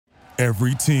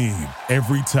Every team,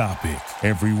 every topic,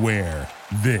 everywhere.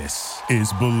 This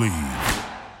is Believe.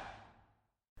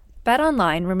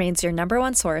 BetOnline remains your number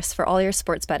one source for all your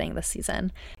sports betting this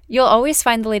season. You'll always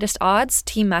find the latest odds,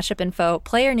 team matchup info,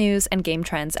 player news, and game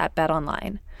trends at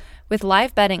BetOnline. With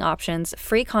live betting options,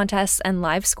 free contests, and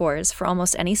live scores for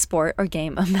almost any sport or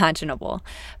game imaginable,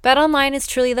 BetOnline is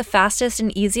truly the fastest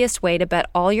and easiest way to bet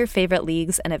all your favorite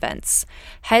leagues and events.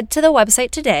 Head to the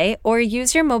website today or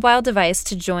use your mobile device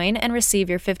to join and receive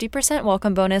your 50%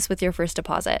 welcome bonus with your first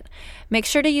deposit. Make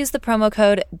sure to use the promo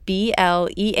code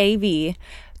BLEAV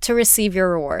to receive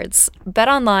your rewards.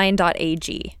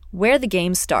 BetOnline.ag, where the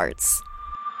game starts.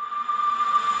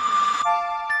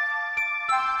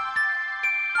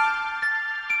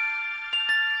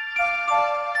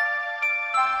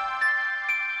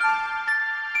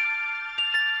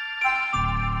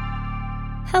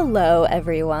 Hello,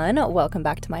 everyone. Welcome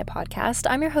back to my podcast.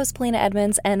 I'm your host, Polina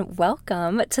Edmonds, and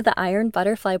welcome to the Iron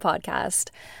Butterfly podcast.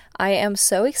 I am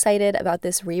so excited about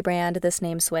this rebrand, this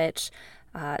name switch.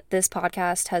 This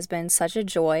podcast has been such a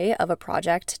joy of a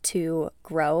project to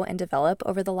grow and develop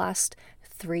over the last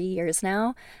 3 years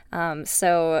now.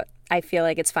 So I feel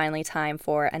like it's finally time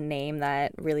for a name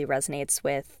that really resonates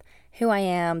with who I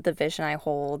am, the vision I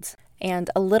hold.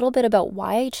 And a little bit about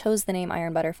why I chose the name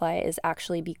Iron Butterfly is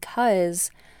actually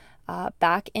because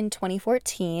back in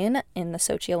 2014 in the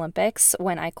Sochi Olympics,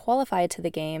 when I qualified to the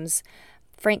games,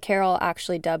 Frank Carroll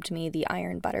actually dubbed me the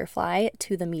Iron Butterfly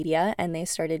to the media, and they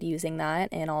started using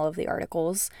that in all of the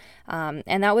articles.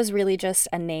 And that was really just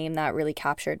a name that really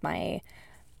captured my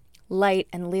light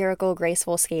and lyrical,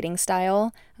 graceful skating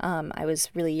style. I was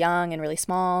really young and really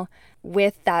small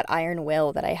with that iron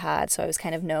will that I had. So I was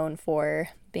kind of known for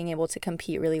being able to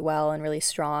compete really well and really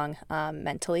strong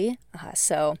mentally.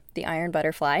 So the Iron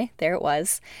Butterfly, there it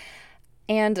was.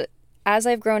 And as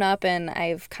I've grown up and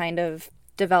I've kind of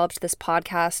developed this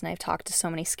podcast and I've talked to so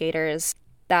many skaters,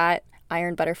 that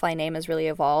Iron Butterfly name has really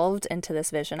evolved into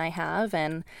this vision I have,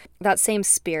 and that same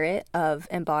spirit of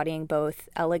embodying both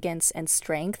elegance and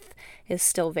strength is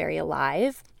still very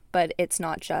alive, but it's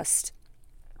not just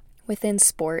within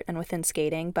sport and within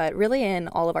skating, but really in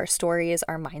all of our stories,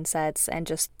 our mindsets, and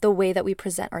just the way that we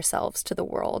present ourselves to the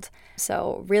world.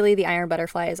 So really the Iron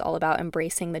Butterfly is all about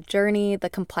embracing the journey, the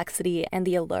complexity, and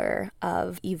the allure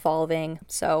of evolving.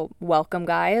 So welcome,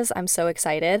 guys. I'm so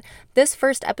excited. This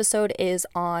first episode is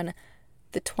on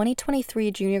the 2023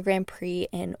 Junior Grand Prix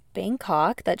in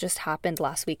Bangkok that just happened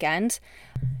last weekend.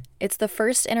 It's the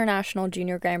first international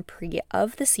Junior Grand Prix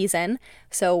of the season,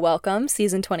 so welcome,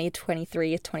 season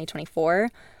 2023-2024.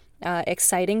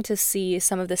 Exciting to see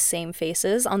some of the same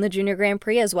faces on the Junior Grand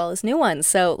Prix as well as new ones,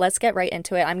 so let's get right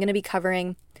into it. I'm going to be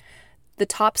covering the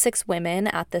top 6 women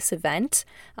at this event,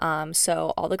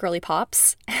 so all the girly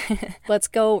pops. Let's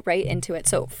go right into it.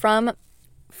 So from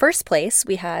first place,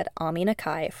 we had Ami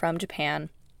Nakai from Japan,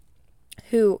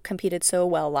 who competed so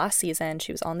well last season.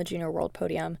 She was on the Junior World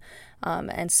podium.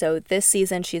 And so this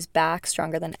season, she's back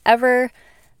stronger than ever.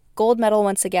 Gold medal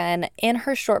once again. In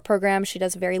her short program, she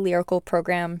does a very lyrical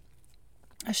program.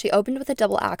 She opened with a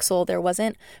double axel. There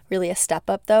wasn't really a step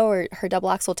up though, or her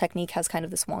double axel technique has kind of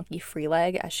this wonky free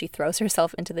leg as she throws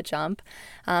herself into the jump.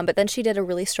 But then she did a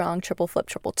really strong triple flip,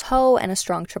 triple toe, and a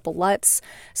strong triple lutz.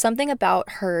 Something about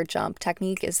her jump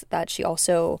technique is that she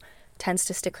also tends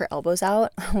to stick her elbows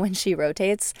out when she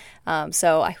rotates.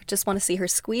 So I just want to see her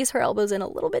squeeze her elbows in a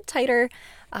little bit tighter.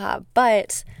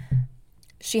 But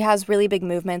she has really big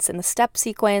movements in the step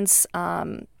sequence.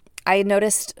 I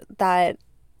noticed that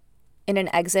in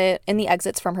the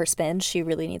exits from her spin, she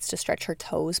really needs to stretch her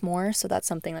toes more. So that's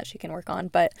something that she can work on.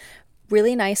 But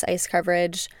really nice ice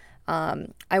coverage.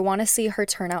 I want to see her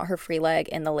turn out her free leg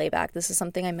in the layback. This is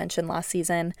something I mentioned last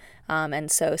season. And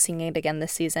so seeing it again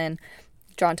this season,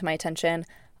 drawn to my attention.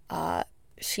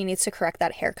 She needs to correct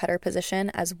that hair cutter position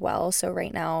as well. So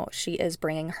right now she is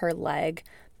bringing her leg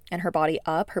and her body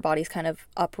up. Her body's kind of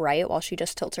upright while she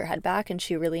just tilts her head back, and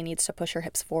she really needs to push her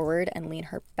hips forward and lean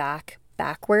her back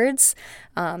backwards.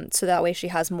 So that way she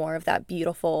has more of that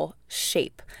beautiful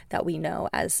shape that we know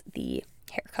as the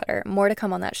hair cutter. More to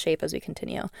come on that shape as we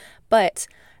continue. But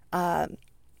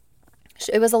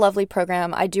it was a lovely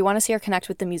program. I do want to see her connect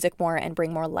with the music more and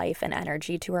bring more life and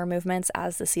energy to her movements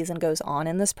as the season goes on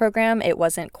in this program. It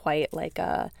wasn't quite like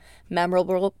a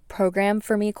memorable program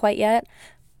for me quite yet.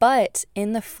 But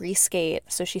in the free skate,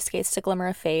 so she skates to Glimmer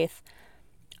of Faith,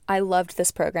 I loved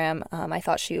this program. I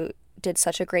thought she did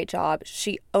such a great job.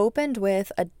 She opened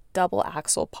with a double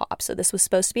axel pop. So this was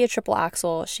supposed to be a triple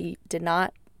axel. She did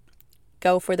not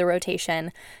go for the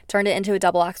rotation, turned it into a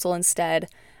double axel instead.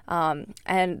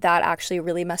 And that actually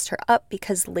really messed her up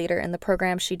because later in the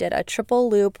program, she did a triple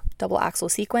loop double axel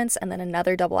sequence and then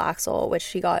another double axel, which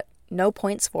she got no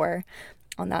points for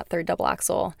on that third double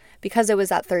axel because it was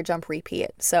that third jump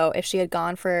repeat. So if she had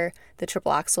gone for the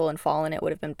triple axel and fallen, it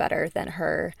would have been better than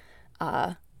her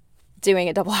doing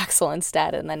a double axel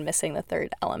instead and then missing the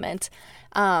third element.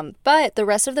 But the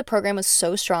rest of the program was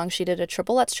so strong. She did a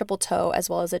triple Lutz, triple toe, as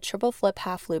well as a triple flip,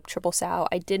 half loop, triple sow.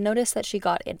 I did notice that she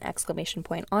got an exclamation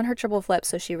point on her triple flip,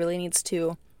 so she really needs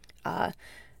to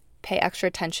pay extra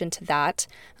attention to that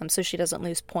so she doesn't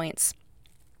lose points.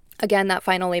 Again, that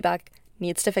final layback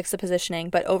needs to fix the positioning,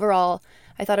 but overall,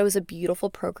 I thought it was a beautiful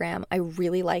program. I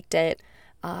really liked it.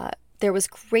 There was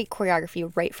great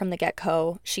choreography right from the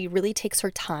get-go. She really takes her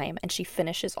time and she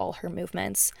finishes all her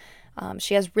movements.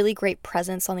 She has really great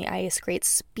presence on the ice, great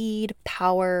speed,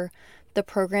 power. The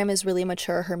program is really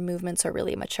mature. Her movements are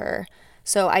really mature.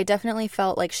 So I definitely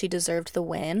felt like she deserved the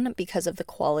win because of the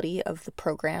quality of the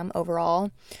program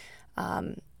overall.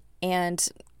 And,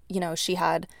 you know, she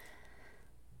had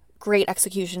great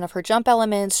execution of her jump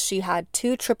elements. She had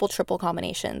 2 triple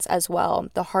combinations as well.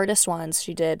 The hardest ones,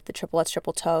 she did the triple Lutz,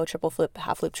 triple toe, triple flip,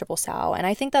 half loop, triple sow. And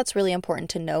I think that's really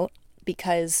important to note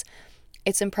because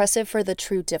it's impressive for the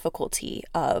true difficulty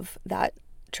of that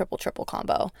triple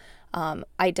combo.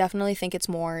 I definitely think it's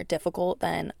more difficult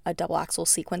than a double axel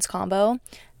sequence combo.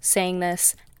 Saying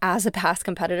this as a past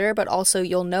competitor, but also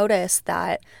you'll notice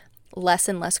that less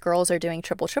and less girls are doing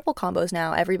triple combos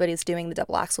now. Everybody's doing the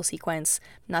double axel sequence,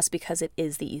 and that's because it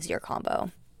is the easier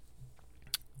combo.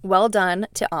 Well done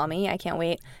to Ami. I can't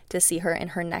wait to see her in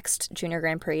her next Junior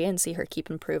Grand Prix and see her keep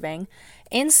improving.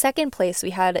 In second place, we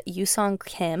had Yusong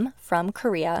Kim from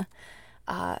Korea,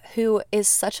 who is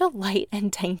such a light and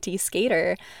dainty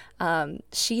skater.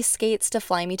 She skates to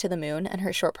Fly Me to the Moon in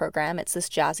her short program. It's this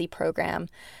jazzy program.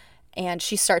 And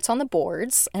she starts on the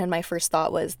boards, and my first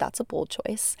thought was, that's a bold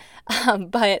choice.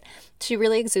 But she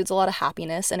really exudes a lot of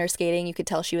happiness in her skating. You could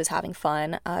tell she was having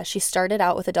fun. She started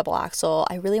out with a double axel.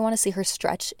 I really want to see her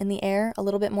stretch in the air a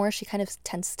little bit more. She kind of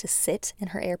tends to sit in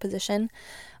her air position.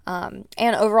 And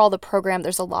overall, the program,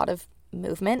 there's a lot of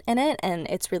movement in it, and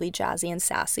it's really jazzy and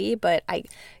sassy, but I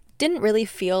didn't really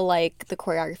feel like the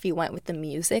choreography went with the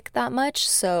music that much.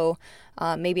 So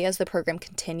maybe as the program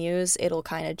continues, it'll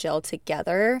kind of gel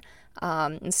together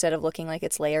instead of looking like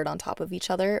it's layered on top of each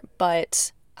other.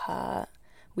 But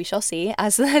we shall see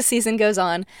as the season goes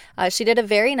on. She did a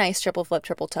very nice triple flip,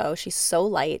 triple toe. She's so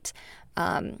light.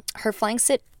 Her flying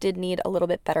sit did need a little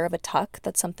bit better of a tuck.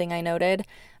 That's something I noted.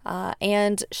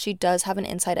 And she does have an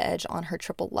inside edge on her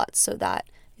triple Lutz. So that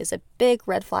is a big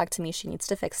red flag to me. She needs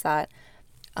to fix that.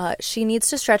 She needs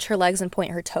to stretch her legs and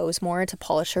point her toes more to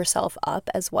polish herself up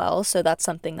as well. So that's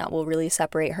something that will really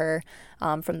separate her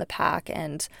from the pack.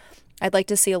 And I'd like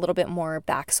to see a little bit more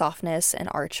back softness and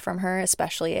arch from her,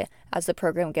 especially as the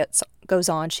program goes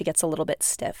on. She gets a little bit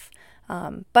stiff.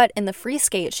 But in the free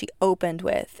skate, she opened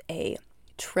with a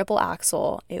triple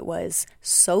axel. It was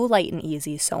so light and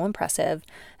easy, so impressive.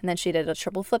 And then she did a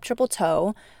triple flip, triple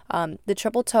toe. The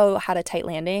triple toe had a tight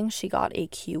landing. She got a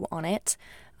Q on it.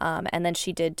 And then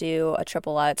she did do a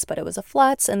triple Lutz, but it was a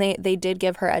flutz, and they did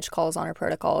give her edge calls on her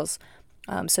protocols.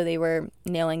 So they were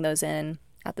nailing those in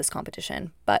at this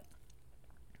competition. But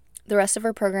the rest of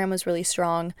her program was really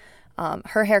strong.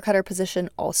 Her hair cutter position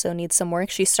also needs some work.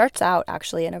 She starts out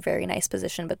actually in a very nice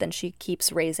position, but then she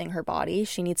keeps raising her body.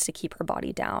 She needs to keep her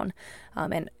body down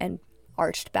and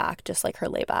arched back, just like her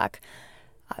layback.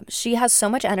 She has so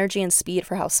much energy and speed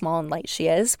for how small and light she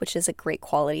is, which is a great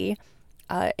quality.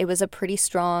 It was a pretty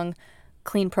strong,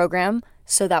 clean program,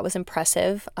 so that was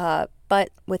impressive. But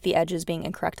with the edges being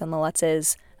incorrect on the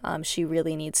Lutzes, she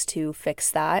really needs to fix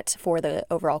that for the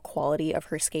overall quality of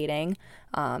her skating.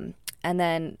 And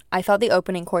then I thought the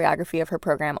opening choreography of her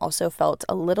program also felt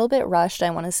a little bit rushed.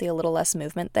 I want to see a little less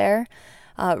movement there.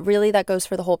 Really, that goes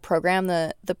for the whole program.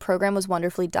 The program was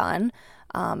wonderfully done,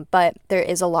 but there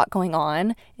is a lot going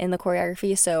on in the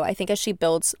choreography. So I think as she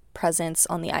builds presence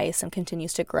on the ice and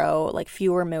continues to grow, like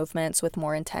fewer movements with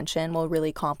more intention will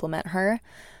really complement her.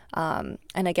 And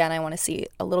again, I want to see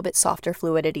a little bit softer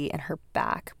fluidity in her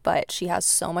back, but she has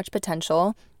so much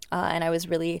potential. And I was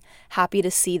really happy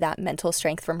to see that mental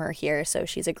strength from her here. So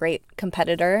she's a great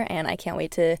competitor, and I can't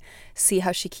wait to see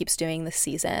how she keeps doing this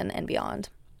season and beyond.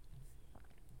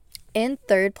 In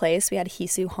third place, we had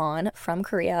Hee-Soo Han from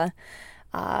Korea.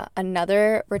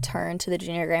 Another return to the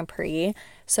Junior Grand Prix.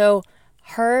 So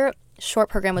her short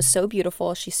program was so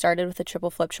beautiful. She started with a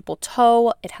triple flip, triple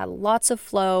toe. It had lots of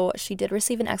flow. She did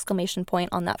receive an exclamation point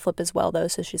on that flip as well, though,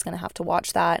 so she's going to have to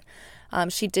watch that.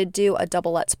 She did do a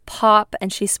double Lutz pop,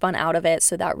 and she spun out of it,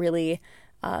 so that really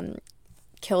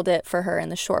killed it for her in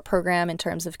the short program in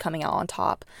terms of coming out on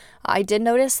top. I did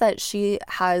notice that she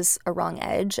has a wrong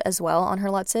edge as well on her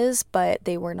Lutzes, but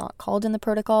they were not called in the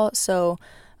protocol, so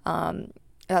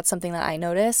that's something that I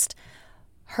noticed.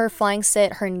 Her flying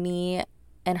sit, her knee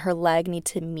and her leg need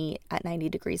to meet at 90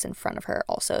 degrees in front of her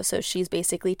also. So she's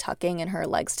basically tucking in her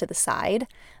legs to the side.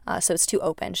 So it's too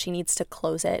open. She needs to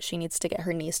close it. She needs to get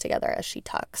her knees together as she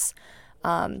tucks.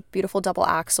 Beautiful double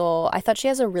axel. I thought she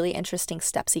has a really interesting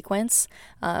step sequence,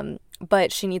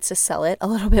 but she needs to sell it a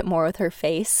little bit more with her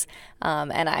face.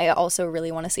 And I also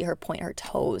really want to see her point her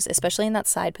toes, especially in that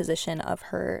side position of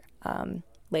her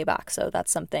layback. So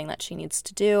that's something that she needs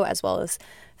to do, as well as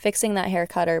fixing that hair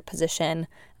cutter position.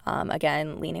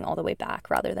 Again, leaning all the way back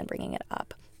rather than bringing it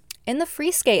up. In the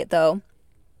free skate, though,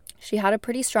 she had a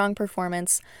pretty strong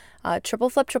performance. Triple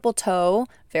flip, triple toe,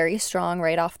 very strong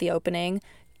right off the opening.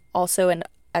 Also an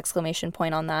exclamation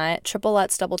point on that. Triple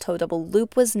Lutz, double toe, double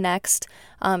loop was next.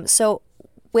 So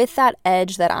with that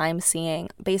edge that I'm seeing,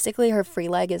 basically her free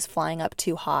leg is flying up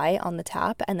too high on the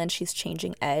tap, and then she's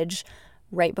changing edge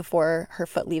right before her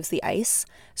foot leaves the ice.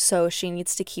 So she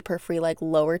needs to keep her free leg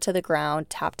lower to the ground,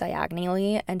 tap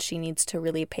diagonally, and she needs to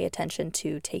really pay attention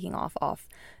to taking off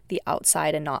the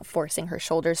outside and not forcing her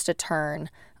shoulders to turn,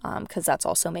 because that's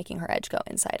also making her edge go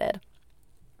inside-ed.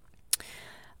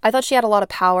 I thought she had a lot of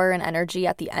power and energy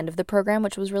at the end of the program,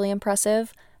 which was really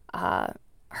impressive.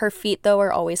 Her feet, though,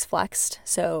 are always flexed,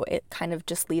 so it kind of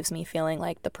just leaves me feeling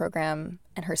like the program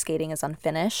and her skating is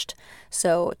unfinished.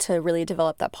 So to really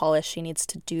develop that polish, she needs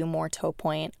to do more toe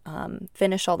point,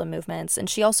 finish all the movements, and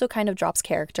she also kind of drops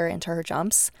character into her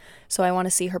jumps. So I want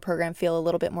to see her program feel a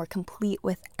little bit more complete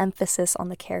with emphasis on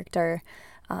the character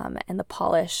and the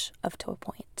polish of toe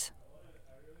point.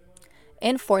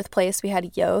 In fourth place, we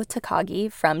had Yo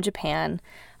Takagi from Japan.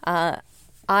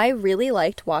 I really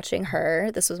liked watching her.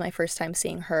 This was my first time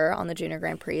seeing her on the Junior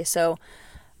Grand Prix. So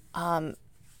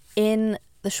in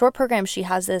the short program, she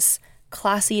has this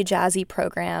classy, jazzy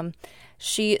program.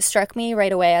 She struck me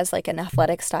right away as like an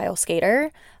athletic style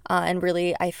skater. And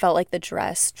really, I felt like the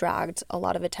dress dragged a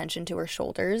lot of attention to her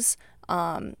shoulders.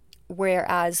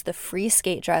 Whereas the free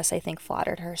skate dress, I think,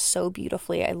 flattered her so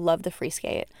beautifully. I love the free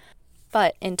skate.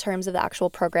 But in terms of the actual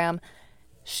program,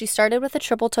 she started with a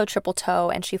triple toe,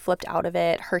 and she flipped out of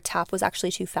it. Her tap was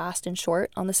actually too fast and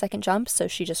short on the second jump, so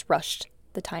she just rushed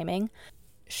the timing.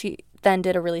 She then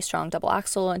did a really strong double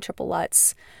axel and triple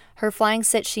Lutz. Her flying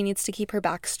sit, she needs to keep her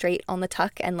back straight on the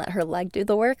tuck and let her leg do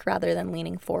the work rather than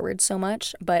leaning forward so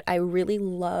much. But I really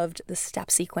loved the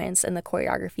step sequence and the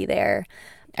choreography there.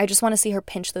 I just want to see her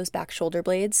pinch those back shoulder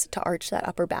blades to arch that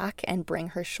upper back and bring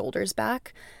her shoulders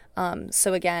back.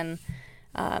 So again,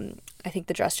 I think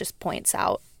the dress just points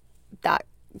out that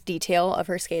detail of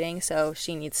her skating, so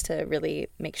she needs to really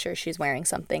make sure she's wearing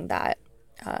something that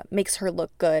makes her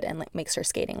look good and makes her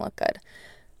skating look good.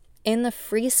 In the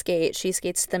free skate, she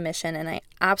skates to the mission, and I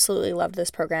absolutely loved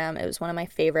this program. It was one of my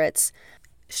favorites.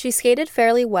 She skated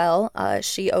fairly well.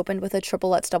 She opened with a triple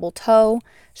Lutz double toe.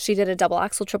 She did a double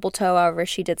axel triple toe, however,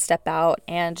 she did step out,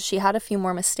 and she had a few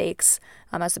more mistakes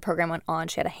as the program went on.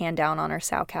 She had a hand down on her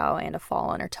saukow and a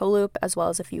fall on her toe loop, as well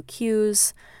as a few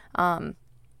cues.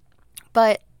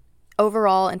 But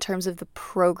overall, in terms of the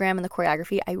program and the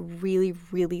choreography, I really,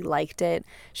 really liked it.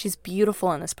 She's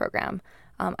beautiful in this program.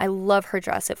 I love her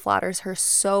dress. It flatters her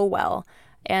so well.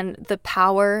 And the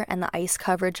power and the ice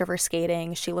coverage of her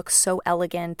skating, she looks so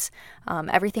elegant.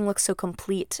 Everything looks so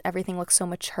complete. Everything looks so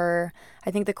mature.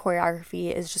 I think the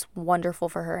choreography is just wonderful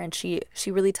for her, and she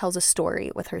really tells a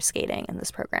story with her skating in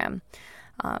this program.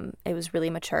 It was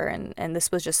really mature, and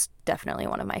this was just definitely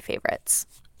one of my favorites.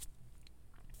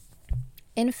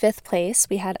 In fifth place,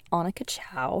 we had Annika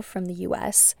Chow from the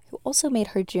US, who also made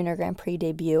her Junior Grand Prix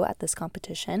debut at this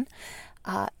competition.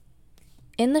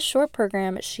 In the short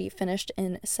program, she finished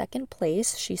in second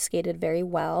place. She skated very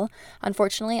well.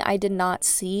 Unfortunately, I did not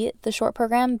see the short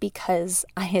program because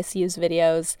ISU's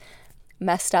videos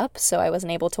messed up, so I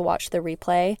wasn't able to watch the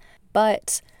replay.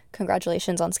 But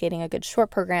congratulations on skating a good short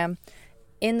program.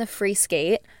 In the free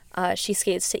skate, she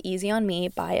skates to Easy on Me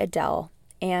by Adele.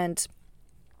 And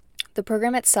the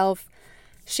program itself,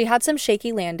 she had some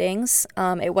shaky landings.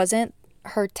 It wasn't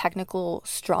her technical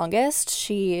strongest.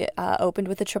 She opened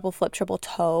with a triple flip, triple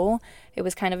toe. It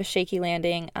was kind of a shaky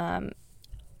landing.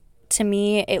 To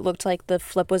me, it looked like the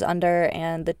flip was under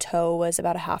and the toe was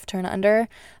about a half turn under.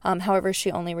 However,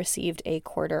 she only received a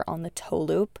quarter on the toe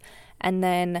loop. And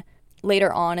then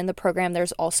later on in the program,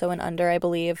 there's also an under, I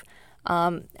believe.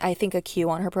 I think a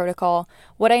cue on her protocol.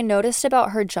 What I noticed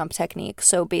about her jump technique,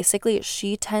 so basically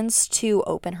she tends to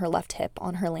open her left hip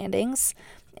on her landings,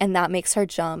 and that makes her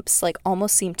jumps like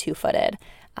almost seem two-footed.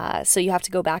 So you have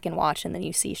to go back and watch, and then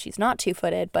you see she's not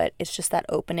two-footed, but it's just that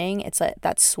opening. It's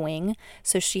that swing.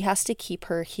 So she has to keep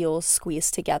her heels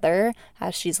squeezed together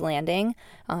as she's landing,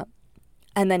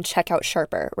 and then check out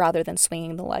sharper rather than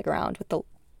swinging the leg around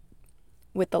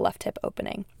with the left hip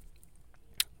opening.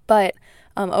 But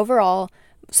overall,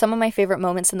 some of my favorite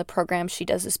moments in the program, she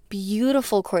does this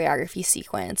beautiful choreography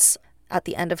sequence at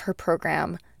the end of her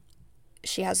program.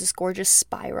 She has this gorgeous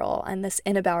spiral and this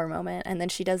Innebauer moment, and then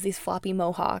she does these floppy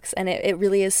mohawks, and it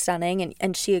really is stunning,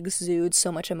 and she exudes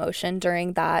so much emotion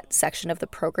during that section of the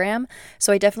program.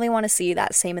 So I definitely want to see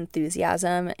that same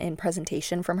enthusiasm in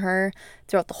presentation from her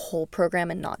throughout the whole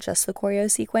program and not just the choreo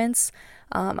sequence.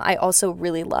 I also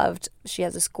really loved, she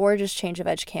has this gorgeous change of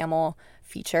edge camel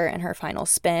feature in her final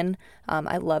spin.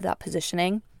 I love that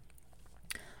positioning.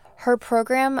 Her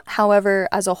program, however,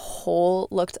 as a whole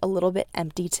looked a little bit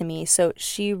empty to me, so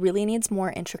she really needs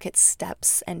more intricate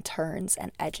steps and turns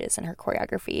and edges in her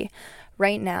choreography.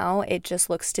 Right now, it just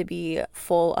looks to be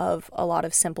full of a lot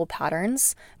of simple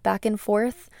patterns back and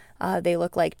forth. They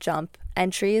look like jump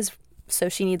entries, so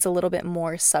she needs a little bit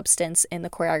more substance in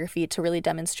the choreography to really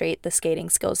demonstrate the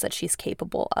skating skills that she's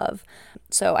capable of.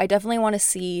 So I definitely want to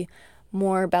see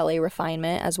more ballet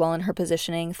refinement as well in her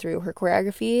positioning through her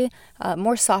choreography,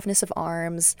 more softness of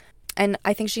arms, and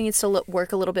I think she needs to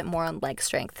work a little bit more on leg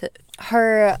strength.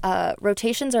 Her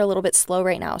rotations are a little bit slow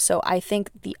right now, so I think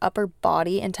the upper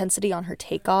body intensity on her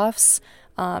takeoffs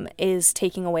is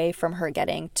taking away from her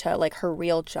getting to like her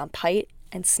real jump height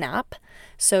and snap.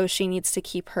 So she needs to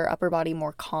keep her upper body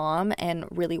more calm and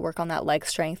really work on that leg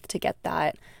strength to get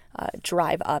that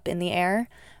drive up in the air.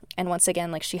 And once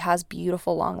again, like, she has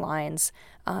beautiful long lines.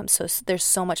 So there's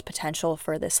so much potential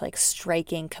for this like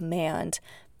striking command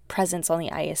presence on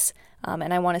the ice.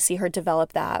 And I want to see her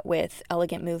develop that with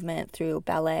elegant movement through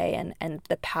ballet and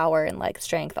the power and leg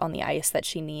strength on the ice that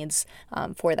she needs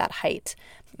for that height.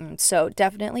 So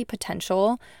definitely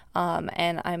potential.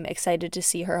 And I'm excited to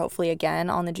see her hopefully again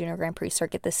on the Junior Grand Prix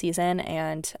circuit this season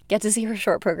and get to see her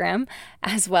short program,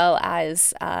 as well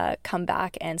as come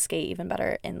back and skate even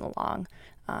better in the long.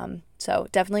 So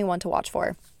definitely one to watch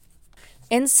for.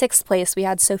 In sixth place, we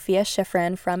had Sophia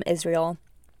Schifrin from Israel,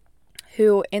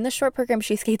 who in the short program,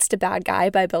 she skates to Bad Guy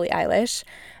by Billie Eilish.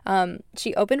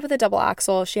 She opened with a double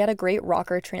axel. She had a great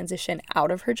rocker transition out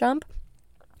of her jump.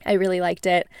 I really liked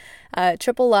it.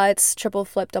 Triple Lutz, triple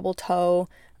flip, double toe.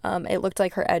 It looked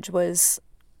like her edge was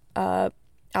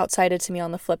outsided to me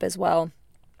on the flip as well.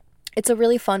 It's a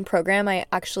really fun program. I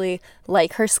actually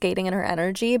like her skating and her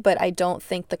energy, but I don't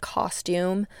think the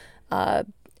costume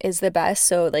is the best.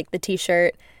 So like the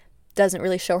t-shirt doesn't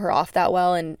really show her off that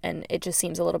well, and it just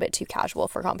seems a little bit too casual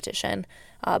for competition.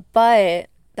 But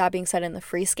that being said, in the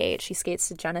free skate, she skates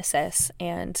to Genesis,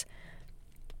 and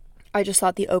I just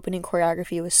thought the opening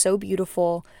choreography was so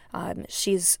beautiful.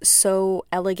 She's so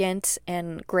elegant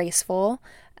and graceful,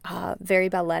 very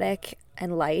balletic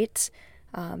and light.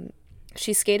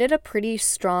 She skated a pretty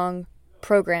strong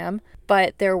program,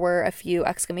 but there were a few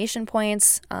exclamation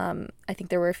points. I think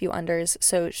there were a few unders,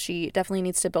 so she definitely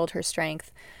needs to build her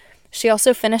strength. She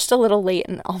also finished a little late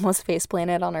and almost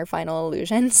face-planted on her final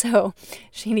illusion, so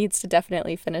she needs to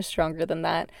definitely finish stronger than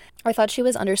that. I thought she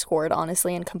was underscored,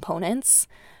 honestly, in components.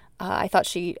 I thought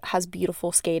she has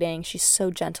beautiful skating. She's so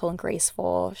gentle and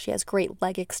graceful. She has great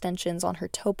leg extensions on her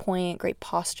toe point, great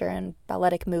posture and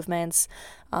balletic movements.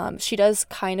 She does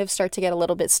kind of start to get a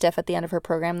little bit stiff at the end of her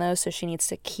program, though, so she needs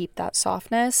to keep that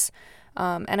softness.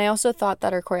 And I also thought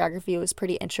that her choreography was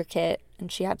pretty intricate,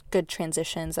 and she had good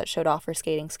transitions that showed off her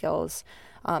skating skills.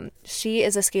 She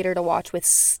is a skater to watch with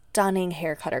stunning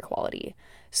hair cutter quality.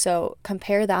 So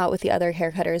compare that with the other hair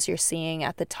cutters you're seeing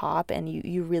at the top, and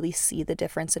you really see the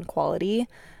difference in quality.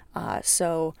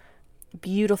 So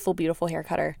beautiful, beautiful hair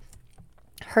cutter.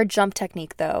 Her jump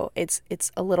technique, though, it's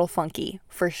a little funky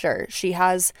for sure. She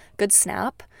has good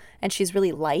snap, and she's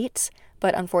really light,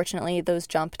 but unfortunately those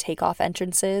jump takeoff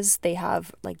entrances, they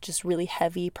have like just really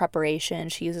heavy preparation.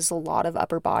 She uses a lot of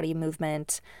upper body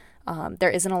movement. There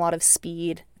isn't a lot of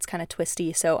speed. It's kind of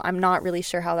twisty, so I'm not really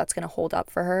sure how that's going to hold up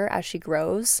for her as she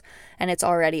grows, and it's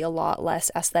already a lot less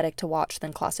aesthetic to watch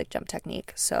than classic jump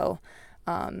technique. So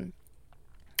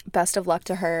best of luck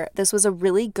to her. This was a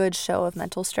really good show of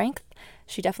mental strength.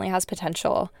 She definitely has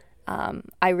potential.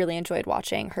 I really enjoyed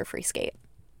watching her free skate.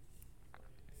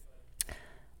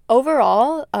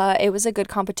 Overall, it was a good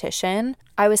competition.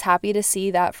 I was happy to see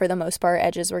that for the most part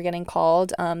edges were getting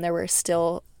called. There were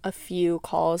still a few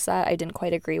calls that I didn't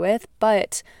quite agree with,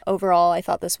 but overall I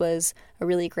thought this was a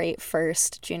really great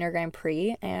first Junior Grand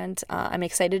Prix, and I'm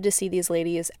excited to see these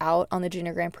ladies out on the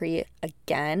Junior Grand Prix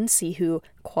again, see who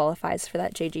qualifies for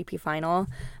that JGP final,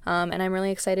 and I'm really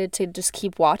excited to just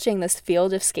keep watching this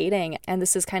field of skating. And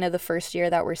this is kind of the first year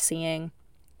that we're seeing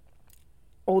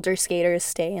older skaters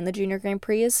stay in the Junior Grand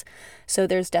Prix, so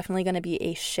there's definitely going to be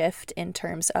a shift in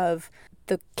terms of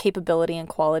the capability and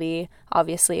quality.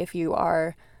 Obviously, if you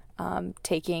are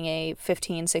taking a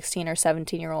 15, 16, or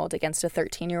 17-year-old against a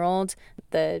 13-year-old,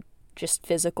 the just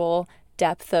physical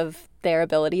depth of their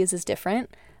abilities is different.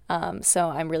 So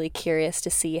I'm really curious to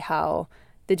see how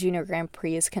the Junior Grand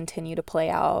Prix continue to play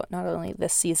out, not only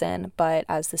this season, but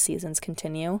as the seasons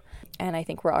continue. And I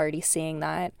think we're already seeing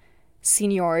that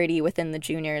seniority within the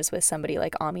juniors with somebody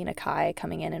like Ami Nakai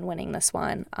coming in and winning this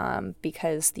one,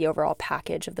 because the overall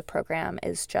package of the program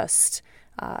is just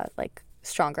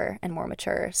stronger and more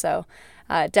mature. So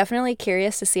definitely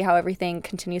curious to see how everything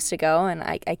continues to go, and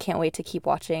I can't wait to keep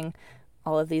watching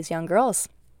all of these young girls.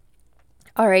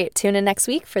 All right, tune in next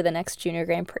week for the next Junior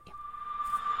Grand Prix.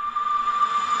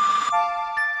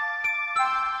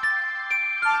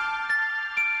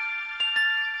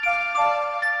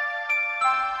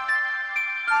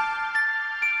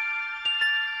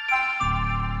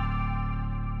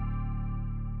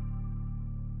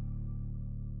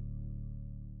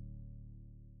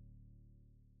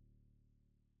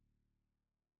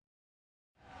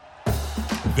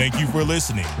 Thank you for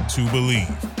listening to Believe.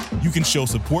 You can show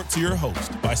support to your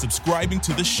host by subscribing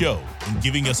to the show and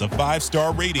giving us a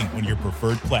 5-star rating on your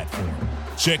preferred platform.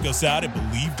 Check us out at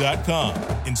Believe.com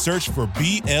and search for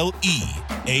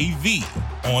BLEAV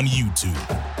on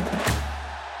YouTube.